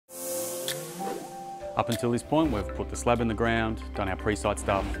Up until this point, we've put the slab in the ground, done our pre-site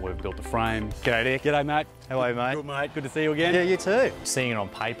stuff, we've built the frame. G'day, Dick. G'day, mate. How are you, mate? Good, mate. Good to see you again. Yeah, you too. Seeing it on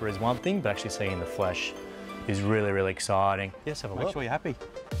paper is one thing, but actually seeing it in the flesh is really, really exciting. Yes, have a look. Make sure you're happy.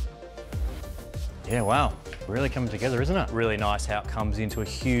 Yeah, wow. Really coming together, isn't it? Really nice how it comes into a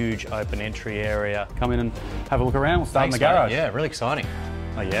huge open entry area. Come in and have a look around. We'll start in the Thanks, mate. garage. Yeah, really exciting.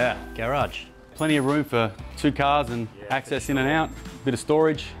 Oh yeah, garage. Plenty of room for 2 cars and access in and out. Bit of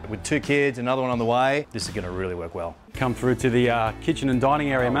storage. With 2 kids, another one on the way, this is going to really work well. Come through to the kitchen and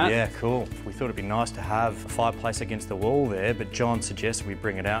dining area, Matt. Yeah, cool. We thought it'd be nice to have a fireplace against the wall there, but John suggested we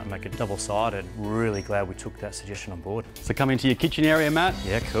bring it out and make it double-sided. Really glad we took that suggestion on board. So come into your kitchen area, Matt.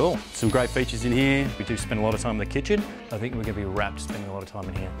 Yeah, cool. Some great features in here. We do spend a lot of time in the kitchen. I think we're going to be wrapped spending a lot of time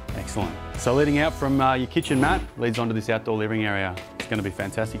in here. Excellent. So leading out from your kitchen, Matt, leads onto this outdoor living area. It's going to be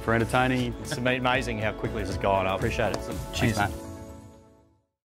fantastic for entertaining. It's amazing how quickly this has gone. I appreciate it. Cheers, Matt.